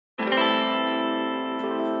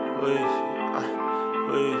Leave,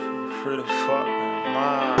 free to fuck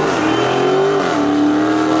mine.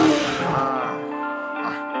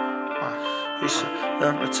 He's a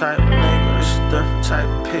different type of nigga, this a different type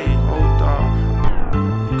of P, old dog.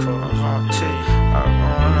 Cause on T, I can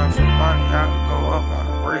run up for money, I can go up on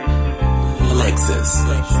the rate. Lexus.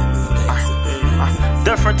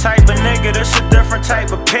 Different type of nigga, this a different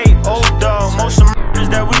type of P, old dog. Most of the murders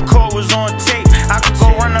that we caught was on tape. I could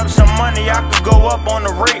go run up some money, I could go up on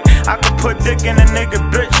the rate. I could put dick in a nigga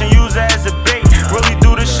bitch and use it as a bait. Really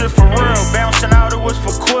do this shit for real. Bouncing out, it was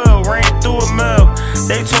for quill. Ran through a mill.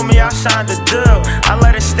 They told me I signed a deal. I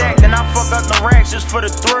let it stack, then I fuck up the racks just for the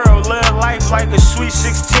thrill. Live life like a sweet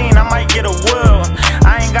 16, I might get a will.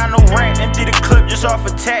 I ain't got no rant, empty the clip just off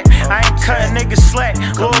a tack. I ain't cutting niggas slack,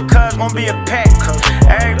 little cuz gon' be a pack.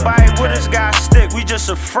 Everybody with us got stick, we just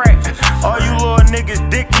a frack. All you little niggas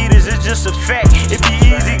dick eaters, it's just a fact. It be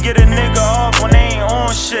easy get a nigga off when they ain't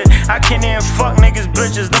on shit. I can't even fuck niggas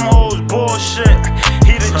bitches, them hoes bullshit.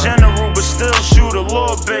 He the general but still shoot a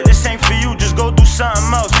little bit. This ain't for you, just go do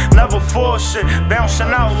something else. Never force shit, bouncing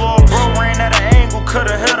out, little bro ran at an angle,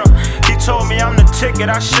 coulda hit him. He told me I'm the ticket,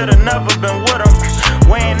 I shoulda never been with him.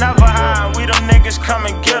 We ain't never high, we them niggas come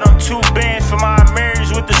and get them. 2 bands for my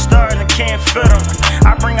marriage with the stars and can't fit them.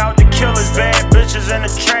 I bring out the killers, bad bitches and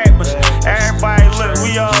the trappers. Everybody look,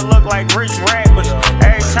 we all look like rich rappers.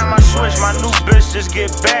 Every time I switch, my new bitch just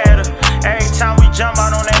get better. Every time we jump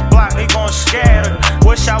out on that block, they gon' scatter.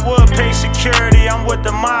 Wish I would pay security, I'm with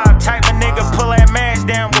the mob. Type of nigga pull that mask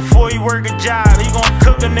down before he work a job. He gon'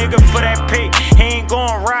 cook a nigga for that pay, he ain't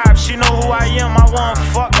gon' rob. She know who I am, I want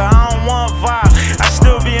fuck her, I don't want vibe. I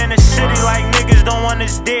still be in the city like niggas don't want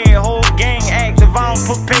us dead. Whole gang active, I don't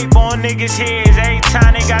put paper on niggas' heads. Every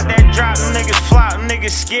time they got that drop, them niggas flop, them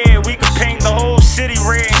niggas scared. We can paint the whole city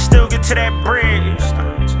red and still get to that bread.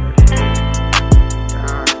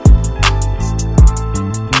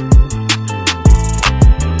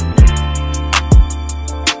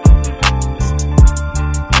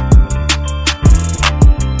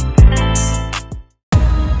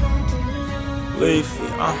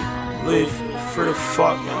 Leave, free to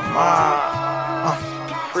fuck me,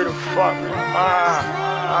 free to fuck me,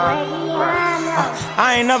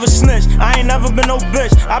 I ain't never snitched, I ain't never been no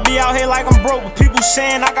bitch. I be out here like I'm broke, but people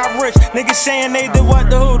saying I got rich. Niggas saying they did what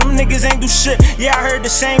the who, them niggas ain't do shit. Yeah, I heard the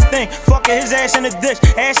same thing, fucking his ass in the ditch.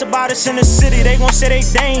 Ask about us in the city, they gon' say they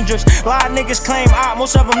dangerous. A lot of niggas claim out,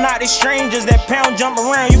 most of them not, they strangers. That pound jump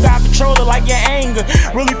around, you got control it like your anger.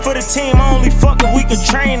 Really for the team, I only fuck if we can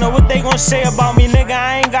train her. What they gon' say about me, nigga,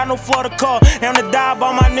 I ain't got no flaw to call. I'm to die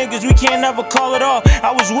by my niggas, we can't never call it off.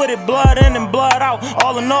 I was with it, blood in and blood out,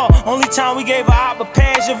 all in all. Only time we gave a op a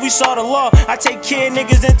pass if we saw the law. I take care of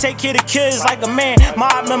niggas and take care of kids like a man.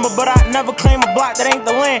 Mob member, but I never claim a block that ain't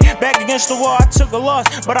the land. Back against the wall, I took a loss,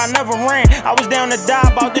 but I never ran. I was down to die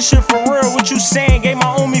about this shit for real. What you saying? Gave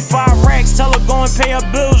my homie 5 racks, tell her go and pay her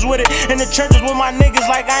bills with it. In the trenches with my niggas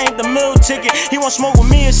like I ain't the meal ticket. He want smoke with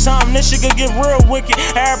me or something, this shit could get real wicked.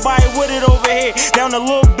 Everybody with it over here, down the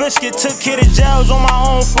little biscuit. Took care of jails on my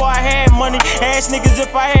own before I had money. Asked niggas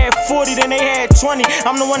if I had 40, then they had 20.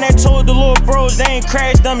 I'm the one that told the little bros they ain't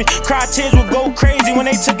crash dummy. Cry tears would go crazy when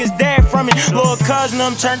they took his dad from me. Little cousin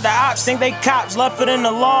them turned to ops, think they cops. Left it in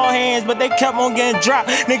the law hands, but they kept on getting dropped.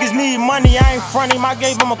 Niggas need money, I ain't front him, I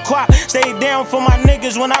gave him a quap. Stayed down for my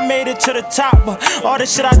niggas when I made it to the top. But all the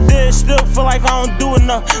shit I did, still feel like I don't do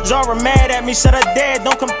enough. Zara mad at me, said her dad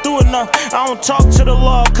don't come through enough. I don't talk to the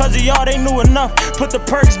law, cause of y'all they knew enough. Put the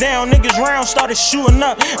perks down, niggas round, started shooting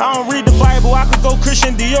up. I don't read the Bible, I could go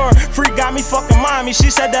Christian Dior. Free got me fucking mommy, she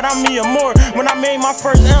said that I'm me or more. When I made my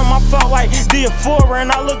first M, I felt like Diaphora,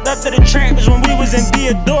 and I looked up to the trappers when we was in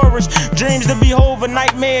Diodorus. Dreams to behold,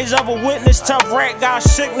 nightmares of a witness. Tough rat got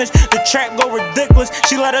sickness, the trap go ridiculous.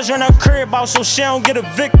 She let us run her crib out so she don't get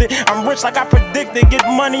evicted. I'm rich like I predicted, get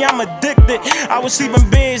money, I'm addicted. I was sleeping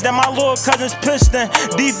beds that my little cousins pissed in.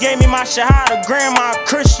 Deep gave me my shahada, grandma a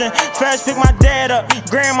Christian. Fast picked my dad up,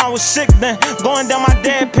 grandma was sick then. Going down my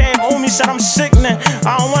dad path, Omi said I'm sickening.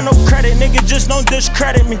 I don't want no credit, nigga, just don't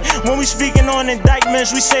discredit me. When we speaking on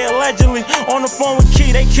indictments, we say allegedly. On the phone with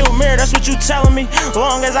Key, they killed Mir, that's what you telling me.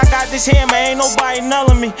 Long as I got this hammer, ain't nobody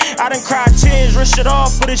nulling me. I done cried tears, risk it all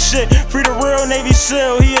for this shit. Free the real Navy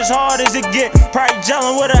SEAL, he as hard as it get. Probably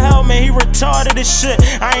gelling with a helmet, he retarded this shit.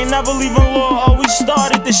 I ain't never leaving law, always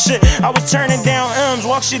started this shit. I was turning down M's,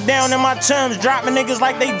 walk shit down in my terms. Dropping niggas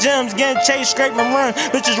like they gems, getting chased, scrape and run.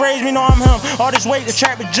 Bitches raise me, know I'm him. All this weight to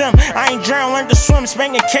trap a gym. I ain't drown, learned to swim,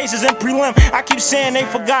 spanking cases in prelim. I keep saying they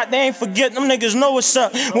forgot, they ain't forget. Them niggas know what's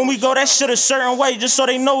up. When we go that shit a certain way, just so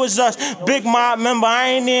they know it's us. Big mob member, I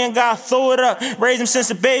ain't even gotta throw it up. Raised him since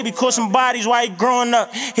a baby, caught some bodies while he growing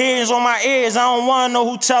up. Hands on my ears, I don't wanna know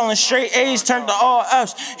who telling. Straight A's turned to all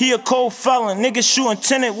F's, he a cold felon. Niggas shooting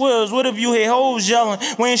tinted wheels, what if you hear hoes yelling?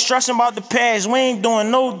 We ain't stressing about the past, we ain't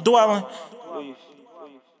doing no dwelling.